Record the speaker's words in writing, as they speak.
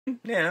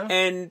Yeah.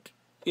 And,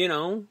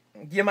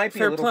 you might be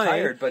a little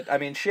tired, but, I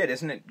mean, shit,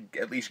 isn't it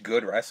at least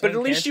good wrestling? But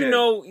at least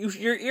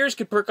your ears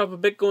could perk up a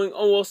bit going,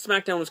 oh, well,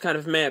 SmackDown was kind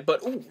of mad,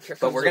 but,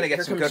 we're going to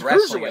get some good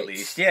wrestling at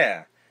least,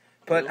 yeah.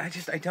 But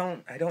I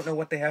don't know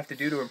what they have to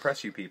do to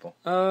impress you people.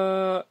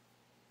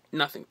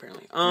 Nothing,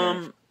 apparently.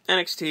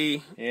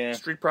 NXT,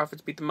 Street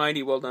Profits beat the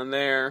Mighty, well done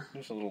there. It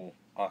was a little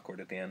awkward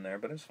at the end there,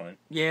 but it's fine.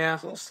 Yeah.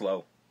 It's a little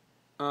slow.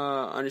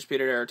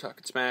 Undisputed Era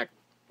talking smack.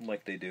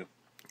 Like they do.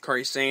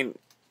 Kairi Sane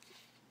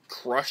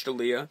crushed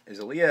Aaliyah. Is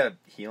Aaliyah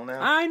heel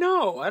now? I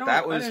know.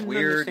 That was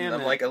weird.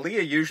 I'm like,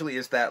 Aaliyah usually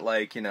is that,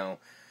 like,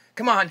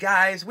 come on,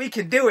 guys, we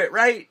can do it,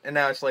 right? And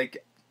now it's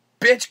like,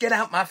 bitch, get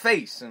out my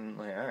face. And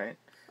I'm like, all right.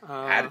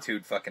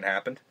 Attitude fucking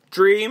happened.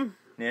 Dream.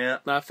 Yeah.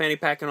 Fanny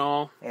pack and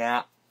all.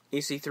 Yeah.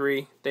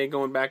 EC3. They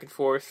going back and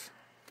forth.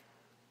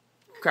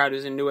 Crowd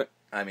is into it.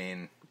 I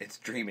mean, it's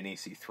Dream and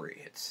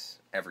EC3. It's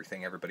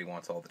everything everybody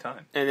wants all the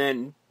time. And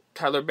then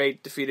Tyler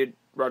Bate defeated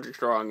Roderick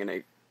Strong in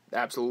a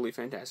absolutely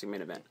fantastic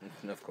main event.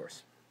 Of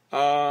course.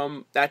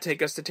 That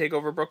take us to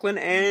Takeover Brooklyn,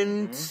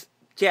 and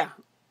yeah,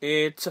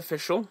 it's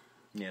official.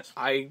 Yes.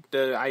 I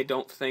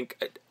don't think,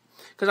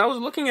 because I was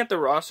looking at the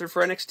roster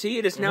for NXT.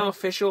 It is now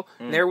official.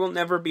 There will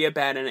never be a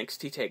bad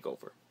NXT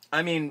Takeover.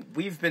 I mean,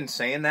 we've been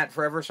saying that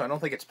forever, so I don't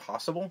think it's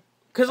possible.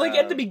 Because, like,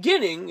 at the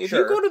beginning, if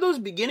you go to those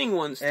beginning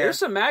ones, there's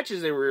some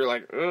matches that were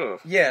like, ugh.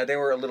 Yeah, they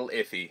were a little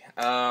iffy.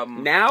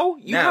 Now,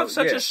 you have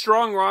such a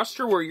strong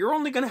roster where you're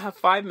only going to have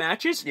 5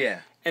 matches. Yeah.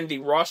 And the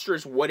roster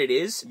is what it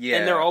is. Yeah.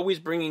 And they're always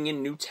bringing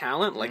in new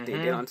talent like they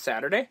did on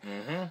Saturday.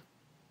 Mm-hmm.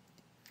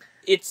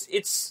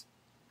 It's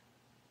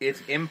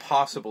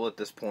impossible at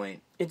this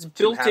point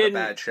to have a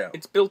bad show.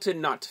 It's built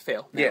in not to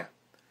fail. Now. Yeah.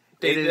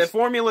 The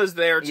formula is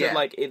there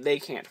to, they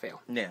can't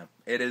fail. Yeah.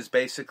 It is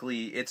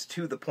basically, it's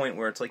to the point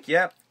where it's like,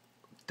 yep.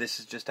 This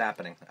is just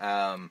happening.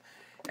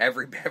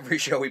 Every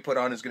show we put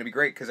on is going to be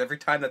great because every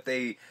time that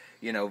they,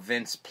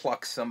 Vince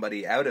plucks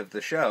somebody out of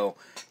the show,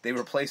 they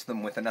replace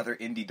them with another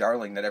indie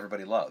darling that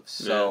everybody loves.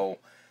 So,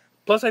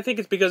 plus I think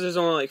it's because there's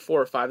only like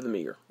 4 or 5 of them a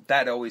year.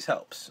 That always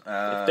helps.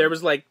 If there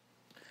was like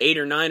 8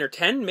 or 9 or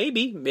 10,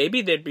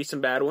 maybe there'd be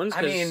some bad ones.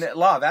 I mean,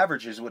 law of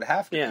averages would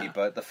have to be,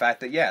 but the fact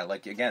that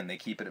again they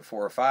keep it at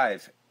 4 or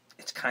 5,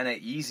 it's kind of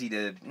easy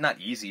to not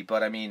easy,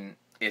 but I mean.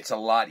 It's a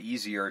lot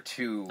easier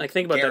to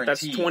think about that.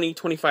 That's 20,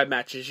 25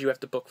 matches you have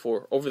to book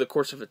for over the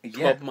course of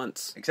 12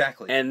 months.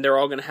 Exactly. And they're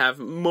all going to have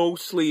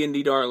mostly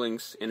indie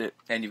darlings in it.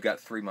 And you've got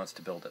 3 months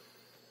to build it.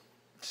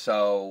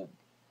 So,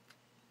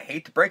 I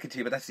hate to break it to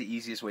you, but that's the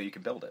easiest way you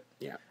can build it.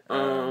 Yeah.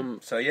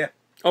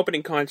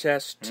 Opening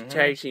contest,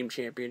 tag team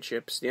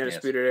championships, the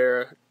Undisputed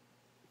Era,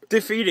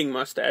 defeating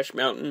Mustache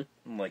Mountain.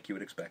 Like you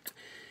would expect.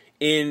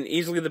 In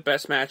easily the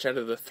best match out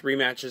of the 3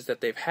 matches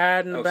that they've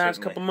had in the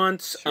past couple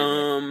months.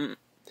 Certainly.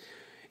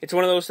 It's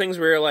one of those things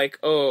where you're like,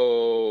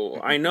 oh,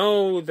 I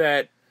know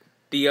that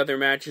the other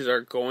matches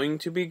are going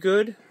to be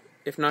good,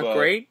 if not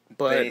great,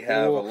 but they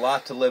have a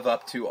lot to live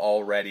up to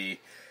already.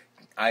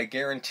 I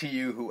guarantee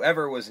you,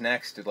 whoever was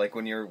next, like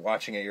when you're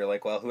watching it, you're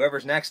like, well,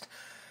 whoever's next,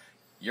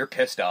 you're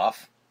pissed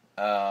off.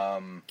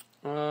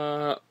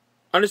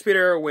 Undisputed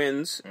Era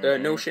wins.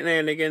 No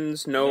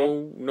shenanigans.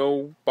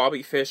 No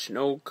Bobby Fish.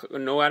 No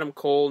Adam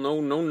Cole.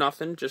 No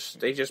nothing.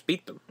 They just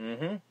beat them.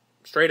 Mm-hmm.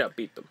 Straight up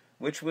beat them.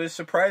 Which was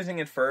surprising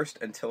at first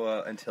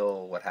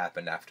until what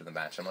happened after the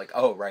match. I'm like,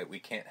 oh, right, we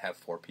can't have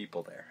 4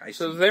 people there.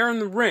 So they're in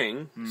the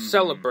ring,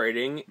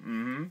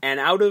 celebrating, and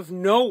out of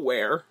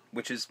nowhere...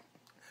 Which is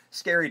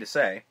scary to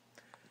say.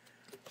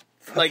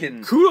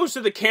 Kudos to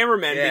the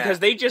cameramen, because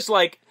they just,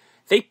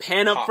 they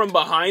pan up from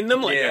behind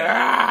them,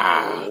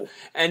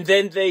 and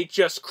then they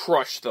just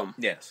crush them.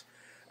 Yes.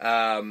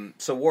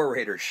 So War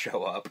Raiders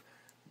show up,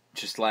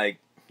 just row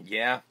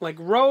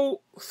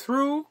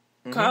through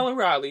Kyle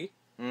O'Reilly...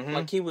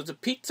 like he was a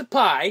pizza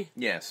pie.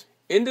 Yes.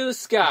 Into the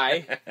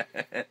sky.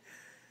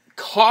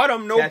 Caught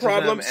him, catches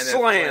problem, him, and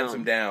slam. then slams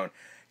him down.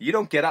 You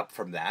don't get up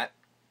from that.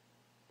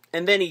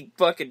 And then he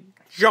fucking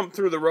jumped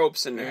through the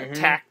ropes and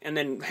attacked, and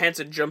then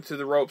Hanson jumped through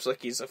the ropes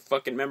like he's a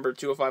fucking member of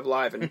 205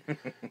 Live and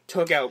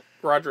took out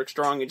Roderick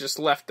Strong and just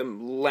left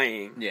him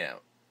laying. Yeah.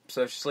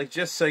 So it's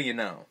just so you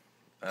know.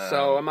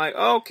 So I'm like,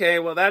 okay,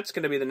 well, that's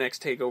going to be the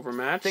next TakeOver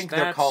match. I think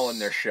they're calling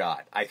their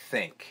shot. I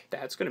think.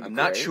 That's going to be I'm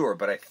not sure,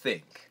 but I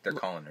think they're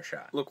calling their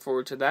shot. Look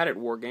forward to that at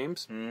War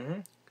Games.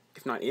 Mm-hmm.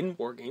 If not in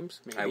War Games,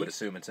 maybe. I would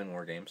assume it's in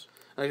War Games.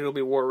 I think it'll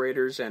be War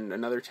Raiders and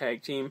another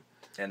tag team.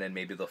 And then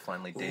maybe they'll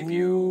finally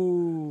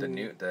debut the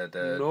new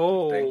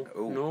thing.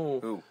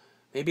 No.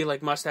 Maybe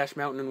like Mustache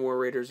Mountain and War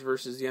Raiders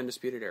versus the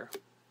Undisputed Era.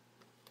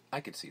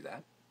 I could see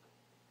that.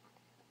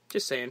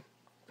 Just saying.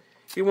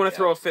 If you want to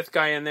throw a 5th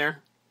guy in there,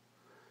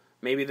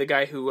 maybe the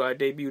guy who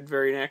debuted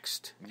very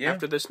next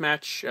after this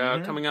match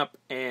coming up,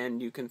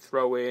 and you can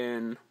throw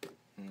in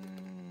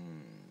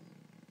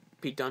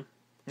Pete Dunne.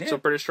 Yeah. So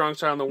British Strong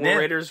Style on the War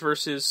Raiders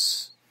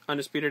versus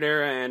Undisputed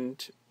Era,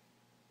 and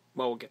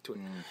we'll get to it.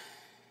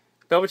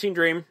 Velveteen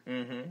Dream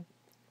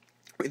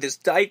with his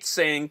tights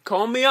saying,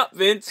 "Call me up,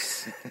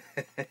 Vince."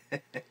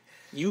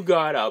 You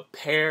got a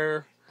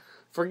pair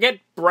Forget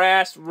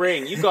brass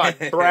ring. You got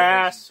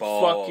brass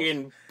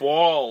fucking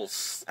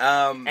balls.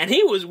 And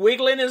he was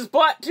wiggling his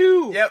butt,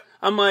 too. Yep.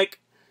 I'm like,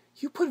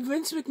 you put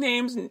Vince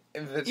McMahon's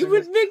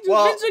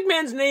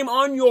name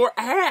on your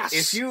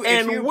ass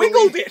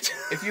wiggled it.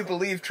 If you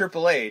believe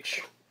Triple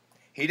H,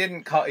 he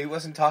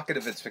wasn't talking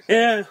to Vince McMahon.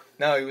 Yeah.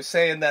 No, he was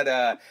saying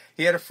that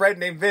he had a friend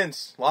named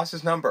Vince, lost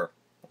his number.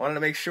 Wanted to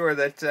make sure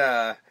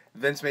that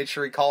Vince made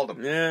sure he called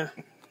him. Yeah.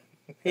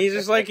 He's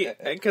just like,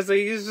 because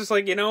he's just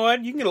like, you know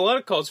what? You can get a lot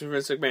of calls from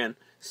Vince McMahon.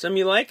 Some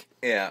you like,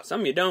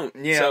 some you don't.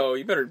 Yeah. So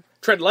you better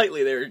tread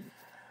lightly there,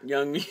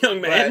 young man.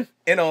 But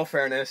in all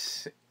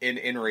fairness,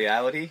 in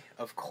reality,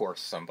 of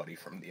course somebody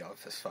from the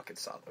office fucking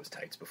saw those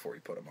tights before he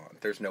put them on.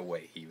 There's no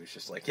way he was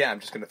just like, yeah, I'm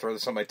just going to throw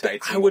this on my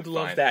tights. I would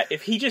love that.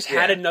 If he just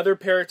had another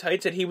pair of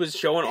tights that he was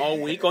showing all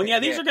week, going,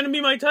 these are going to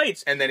be my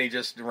tights. And then he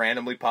just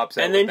randomly pops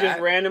out and then just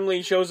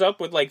randomly shows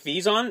up with, like,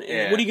 these on.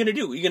 And what are you going to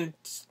do? You're going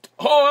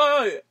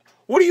to...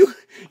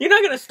 You're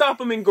not going to stop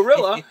him in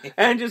Gorilla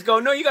and just go,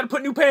 no, you got to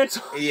put new pants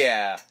on.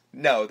 Yeah.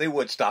 No, they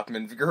would stop him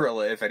in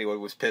Gorilla if anyone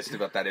was pissed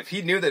about that. If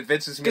he knew that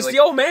Vince is going to be because the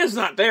old man's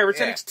not there,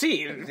 it's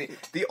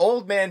NXT. The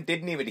old man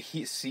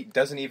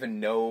doesn't even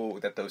know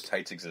that those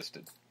tights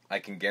existed. I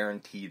can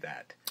guarantee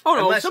that. Oh,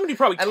 no, somebody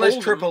probably told him.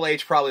 Unless Triple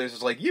H probably was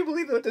just like, you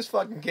believe what this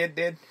fucking kid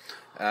did?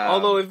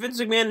 Although, if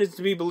Vince McMahon is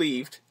to be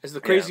believed, as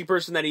the crazy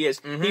person that he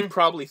is, he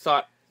probably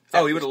thought...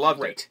 he would have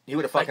loved it. He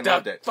would have fucking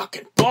loved it.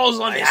 Fucking balls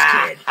on this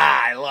kid.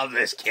 I love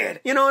this kid.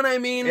 You know what I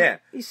mean? Yeah.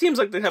 He seems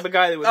like the type of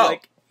guy that would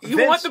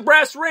you want the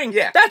brass ring?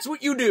 Yeah. That's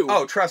what you do.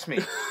 Oh, trust me.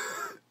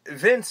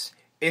 Vince,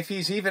 if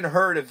he's even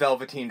heard of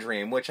Velveteen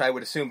Dream, which I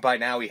would assume by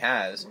now he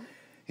has,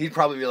 he'd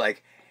probably be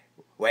like,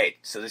 wait,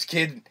 so this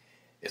kid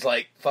is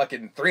like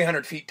fucking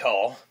 300 feet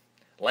tall,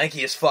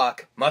 lanky as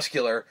fuck,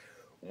 muscular,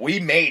 we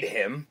made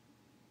him,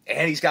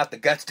 and he's got the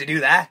guts to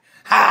do that?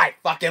 I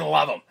fucking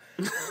love him.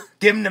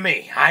 Give him to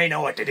me. I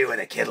know what to do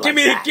with a kid like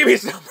that. Give me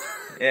some.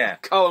 Yeah.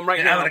 Call him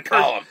right now. I'm going to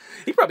call him.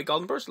 He probably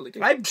called him personally,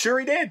 too. I'm sure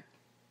he did.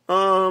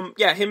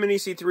 Yeah, him and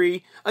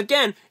EC3.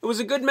 Again, it was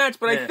a good match,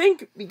 but I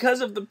think because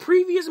of the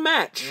previous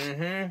match,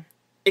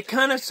 it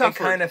kind of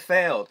suffered. It kind of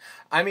failed.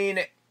 I mean...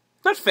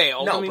 Not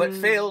failed. No, but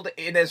failed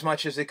in as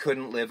much as it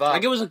couldn't live up.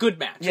 Like, it was a good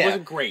match. Yeah. It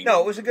wasn't great. No,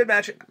 it was a good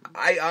match.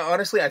 I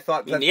honestly, I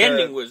thought that the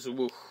ending was...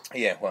 Oof.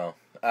 Yeah, well...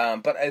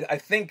 but I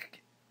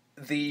think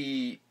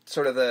the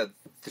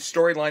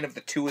storyline of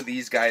the two of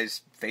these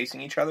guys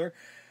facing each other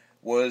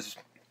was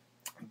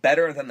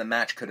better than the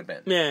match could have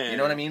been. Yeah. You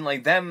know what I mean?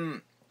 Like,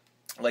 them...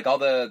 Like, all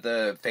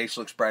the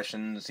facial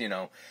expressions, you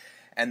know,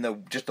 and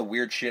the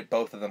weird shit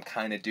both of them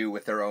kind of do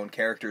with their own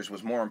characters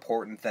was more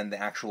important than the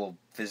actual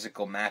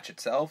physical match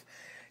itself.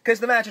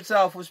 Because the match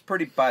itself was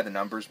pretty by the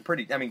numbers,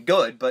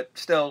 good, but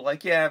still,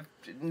 like, yeah,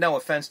 no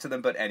offense to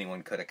them, but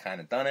anyone could have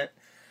kind of done it.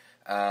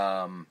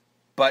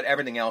 But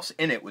everything else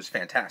in it was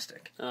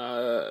fantastic.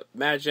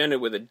 Match ended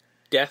with a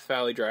Death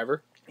Valley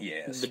Driver.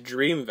 Yes. The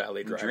Dream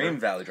Valley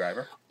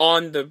Driver.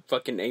 On the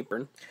fucking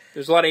apron.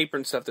 There's a lot of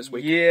apron stuff this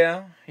week.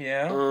 Yeah.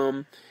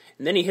 And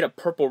then he hit a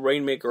purple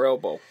Rainmaker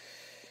elbow.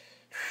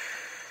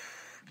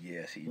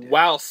 Yes, he did.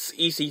 Whilst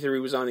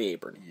EC3 was on the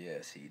apron.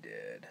 Yes, he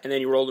did. And then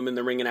he rolled him in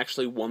the ring and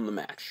actually won the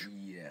match.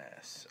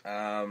 Yes.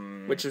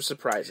 Which was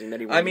surprising that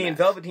he won the match.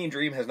 Velveteen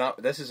Dream has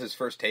not... This is his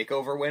first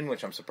takeover win,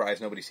 which I'm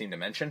surprised nobody seemed to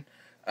mention.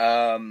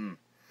 Didn't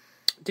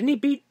he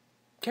beat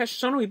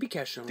Cassius Ohno? He beat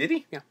Cassius Ohno. Did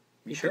he? Yeah.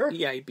 You sure?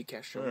 He beat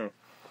Cassius Ohno.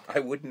 I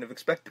wouldn't have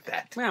expected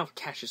that. Well,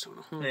 Cassius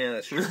Ohno. Yeah,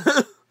 that's true.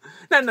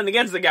 Nothing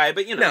against the guy,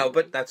 but you know. No,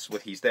 but that's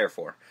what he's there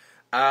for.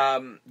 I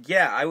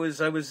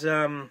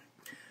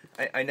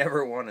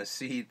never want to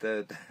see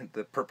the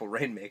Purple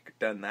Rainmaker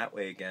done that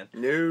way again.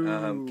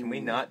 No. Can we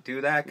not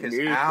do that? Because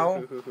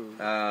ow.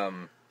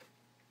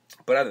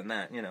 But other than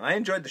that, you know, I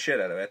enjoyed the shit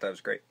out of it. I thought it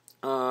was great.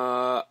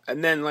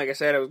 And then, like I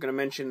said, I was going to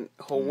mention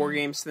the whole War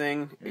Games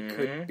thing. It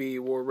could be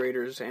War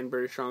Raiders and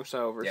British Strong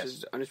Style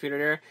versus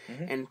Undisputed Era,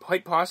 and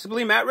quite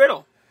possibly Matt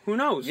Riddle. Who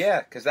knows?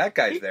 Yeah, because that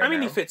guy's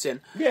there. He fits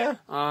in. Yeah.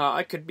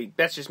 I could be.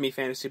 That's just me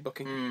fantasy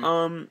booking.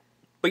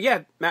 But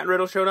yeah, Matt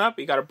Riddle showed up.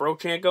 He got a bro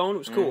chant going. It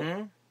was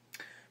cool.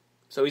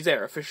 So he's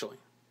there officially.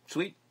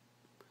 Sweet.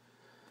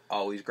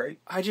 Always great.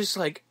 I just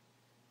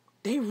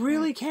they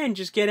really can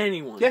just get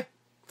anyone. Yeah.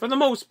 For the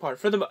most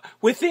part,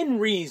 within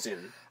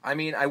reason. I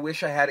mean, I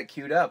wish I had it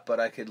queued up, but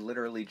I could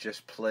literally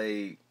just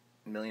play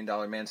 $1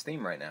 Million Man's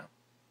theme right now.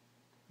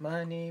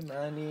 Money,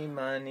 money,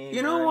 money.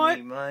 You know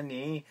money, what?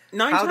 Money.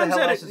 Nine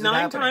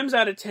times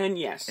out of 10,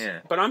 yes.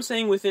 Yeah. But I'm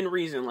saying within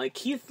reason. Like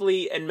Keith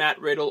Lee and Matt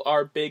Riddle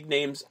are big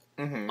names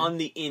on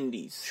the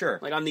indies. Sure.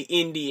 Like on the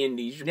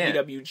indies, your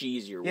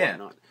PWGs, your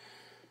whatnot.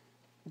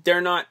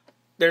 They're not.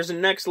 There's a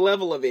next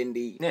level of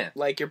indie,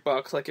 like your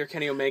Bucks, like your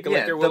Kenny Omega,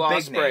 like your Will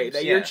Ospreay,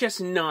 that you're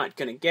just not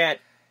gonna get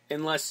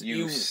unless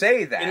you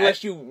say that.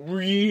 Unless you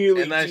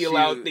really deal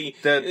out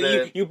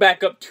you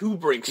back up 2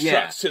 Brinks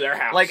trucks to their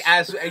house. Like,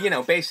 as you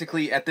know,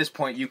 basically at this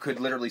point you could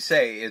literally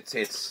say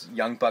it's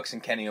Young Bucks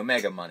and Kenny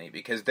Omega money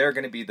because they're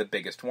going to be the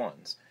biggest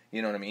ones.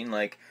 You know what I mean?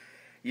 Like,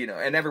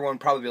 and everyone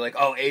would probably be like,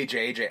 oh,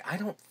 AJ. I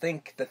don't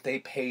think that they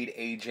paid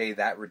AJ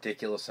that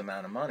ridiculous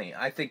amount of money.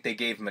 I think they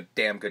gave him a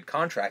damn good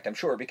contract, I'm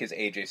sure, because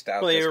AJ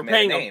Styles just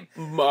made a name.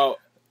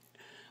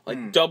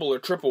 Double or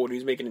triple what he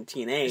was making in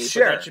TNA.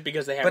 Sure. But that's just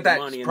because they have the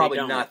money and they don't. But that's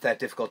probably not that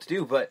difficult to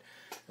do. But,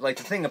 the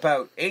thing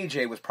about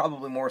AJ was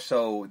probably more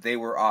so they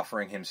were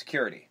offering him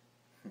security.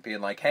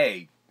 Being like,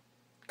 hey,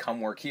 come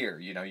work here.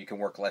 You can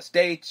work less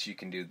dates, you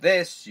can do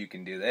this,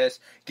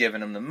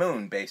 giving him the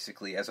moon,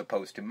 basically, as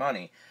opposed to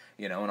money.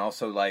 And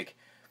also, we're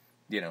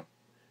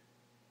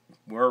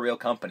a real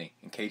company,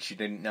 in case you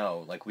didn't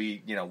know.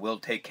 We'll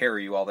take care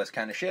of you, all this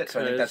kind of shit.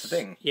 So I think that's the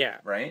thing. Yeah.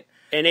 Right?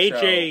 And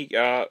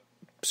AJ,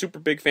 super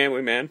big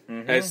family man,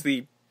 as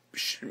the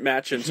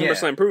match in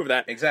SummerSlam proved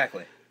that.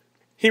 Exactly.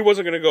 He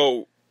wasn't going to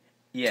go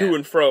to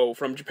and fro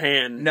from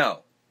Japan.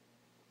 No.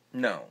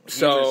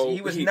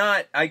 He was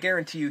not, I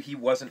guarantee you, he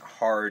wasn't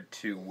hard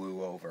to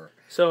woo over.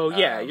 So,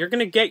 you're going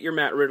to get your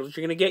Matt Riddles,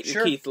 you're going to get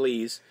your Keith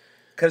Lees.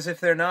 Because if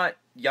they're not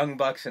Young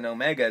Bucks and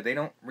Omega, they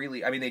don't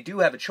really... they do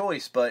have a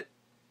choice, but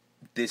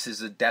this is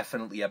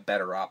definitely a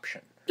better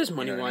option. Just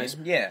money-wise.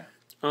 Yeah.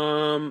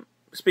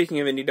 Speaking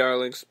of indie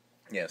darlings.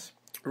 Yes.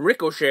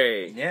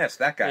 Ricochet. Yes,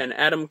 that guy. And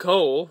Adam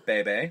Cole.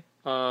 Baby.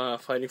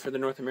 Fighting for the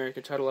North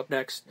American title up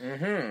next.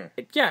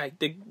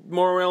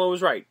 Morello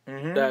was right.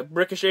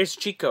 Ricochet's a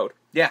cheat code.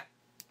 Yeah.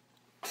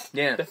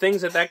 Yeah. The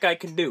things that guy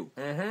can do.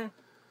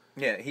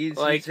 Yeah, he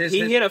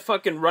hit a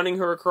fucking running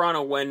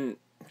hurricanrana when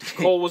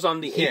Cole was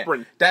on the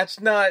apron. That's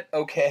not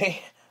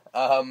okay.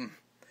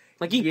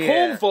 He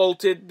pole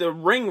vaulted the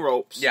ring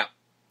ropes. Yeah.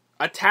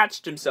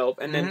 Attached himself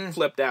and then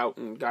flipped out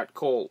and got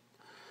Cole.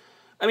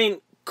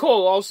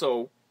 Cole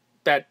also,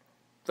 that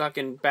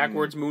fucking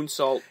backwards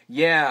moonsault.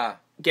 Yeah.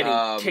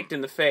 Getting kicked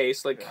in the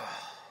face.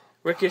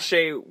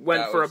 Ricochet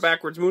went for a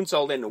backwards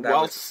moonsault and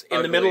whilst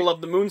in the middle of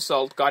the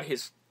moonsault got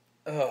his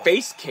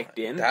face kicked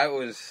in. That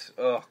was,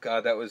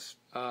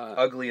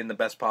 ugly in the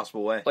best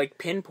possible way.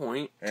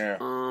 Pinpoint.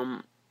 Yeah.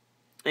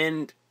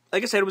 And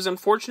like I said, it was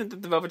unfortunate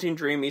that the Velveteen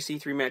Dream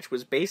EC3 match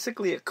was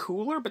basically a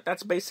cooler, but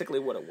that's basically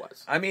what it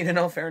was. In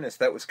all fairness,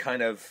 that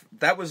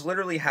was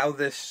literally how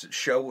this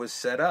show was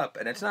set up.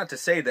 And it's not to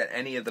say that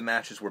any of the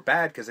matches were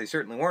bad, because they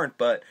certainly weren't,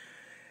 but,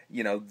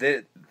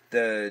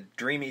 the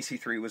Dream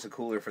EC3 was a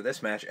cooler for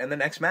this match, and the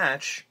next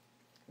match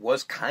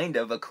was kind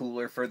of a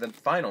cooler for the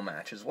final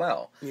match as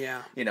well.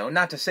 Yeah.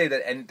 Not to say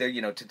that, and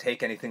to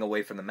take anything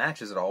away from the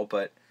matches at all,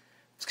 but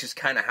it's just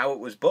kind of how it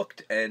was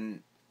booked,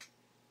 and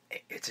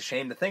it's a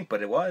shame to think,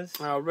 but it was.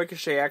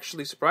 Ricochet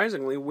actually,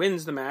 surprisingly,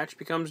 wins the match,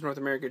 becomes North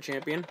American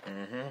champion,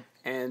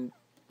 and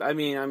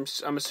I'm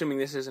assuming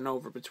this isn't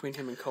over between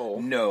him and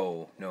Cole.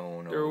 No.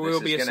 There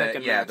will be a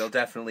second match. Yeah, they'll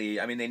definitely...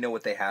 they know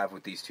what they have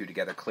with these two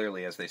together,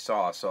 clearly, as they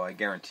saw, so I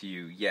guarantee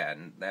you,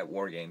 and that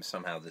War Games,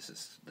 somehow this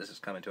is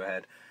coming to a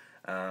head.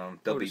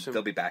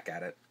 They'll be back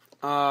at it.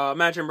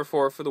 Match number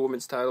 4 for the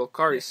women's title,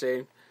 Kairi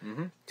Sane,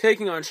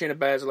 taking on Shayna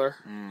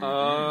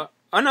Baszler.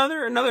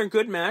 Another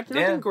good match.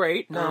 Nothing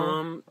great.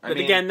 No. But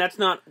again, that's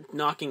not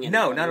knocking it.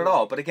 No, not at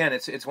all. But again,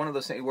 it's one of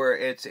those things where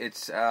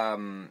it's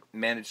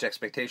managed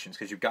expectations,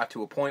 because you've got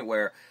to a point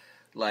where,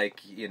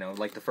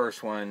 the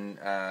first one,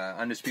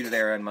 Undisputed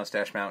Era and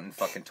Mustache Mountain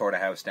fucking tore the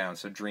house down.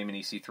 So Dream and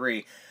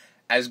EC3,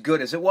 as good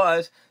as it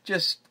was,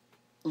 just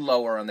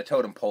lower on the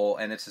totem pole.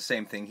 And it's the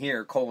same thing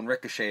here. Cole and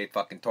Ricochet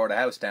fucking tore the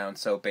house down.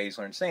 So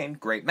Baszler and Sane,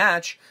 great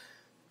match,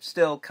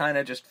 still kind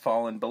of just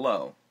fallen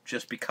below,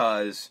 just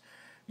because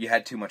you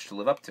had too much to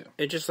live up to.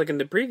 It's just like in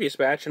the previous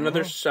match,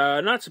 another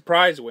not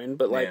surprise win,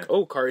 but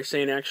Kairi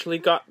Sane actually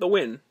got the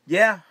win.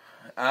 Yeah.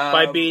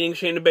 By beating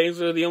Shayna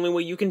Baszler the only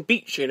way you can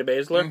beat Shayna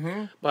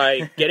Baszler,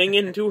 by getting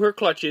into her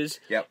clutches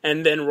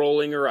and then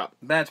rolling her up.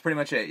 That's pretty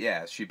much it,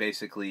 yeah. She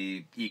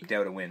basically eked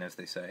out a win, as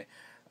they say.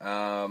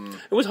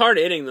 It was hard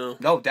hitting, though.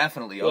 No,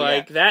 definitely.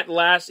 That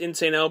last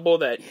insane elbow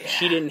that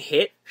she didn't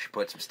hit. She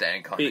put some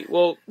stank on it.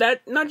 Well,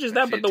 not just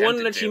that, but the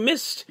one that she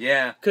missed.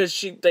 Yeah. Because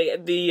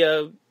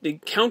the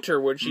counter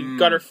where she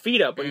got her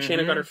feet up, when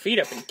Shayna got her feet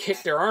up and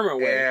kicked her arm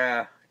away.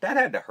 Yeah. That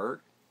had to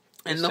hurt.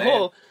 And the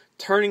whole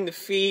turning the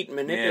feet,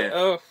 manipulating.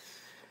 Yeah.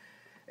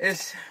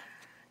 It's...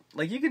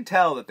 you can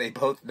tell that they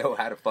both know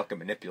how to fucking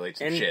manipulate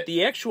some shit. And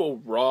the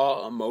actual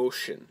raw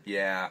emotion.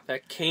 Yeah.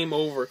 That came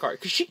over Kairi.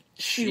 Because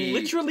she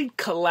literally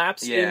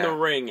collapsed in the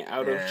ring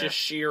out of just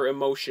sheer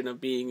emotion of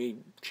being a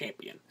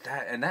champion.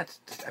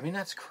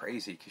 That's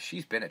crazy, because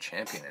she's been a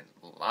champion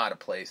in a lot of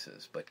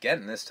places. But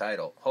getting this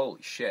title,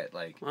 holy shit,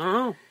 I don't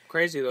know.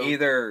 Crazy, though.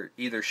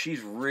 Either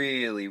she's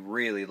really,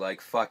 really,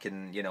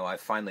 fucking, I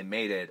finally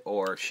made it,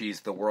 or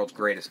she's the world's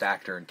greatest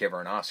actor and give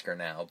her an Oscar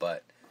now,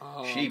 but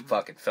she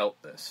fucking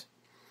felt this.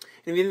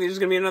 And if you think there's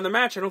going to be another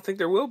match, I don't think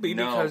there will be,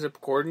 because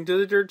according to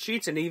the dirt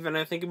sheets, and even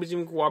I think it was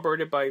even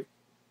corroborated by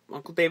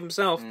Uncle Dave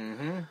himself,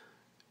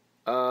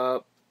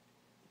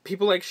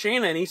 people like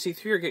Shayna and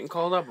EC3 are getting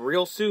called up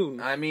real soon.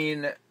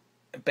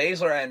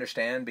 Baszler I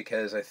understand,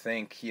 because I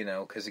think,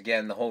 because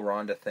again, the whole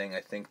Ronda thing,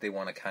 I think they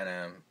want to kind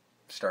of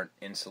start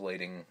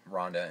insulating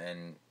Ronda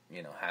and,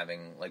 you know,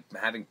 having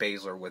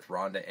Baszler with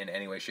Ronda in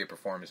any way, shape, or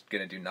form is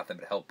going to do nothing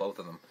but help both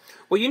of them.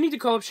 Well, you need to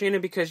call up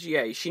Shayna because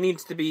she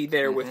needs to be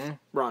there with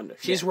Ronda.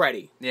 She's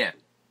ready. Yeah,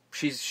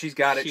 she's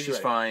got it. She's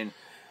fine.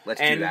 Let's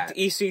do that. And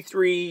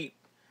EC3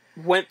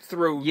 went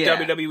through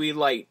WWE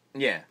Light.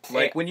 Yeah,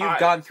 like when you've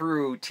gone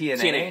through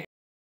TNA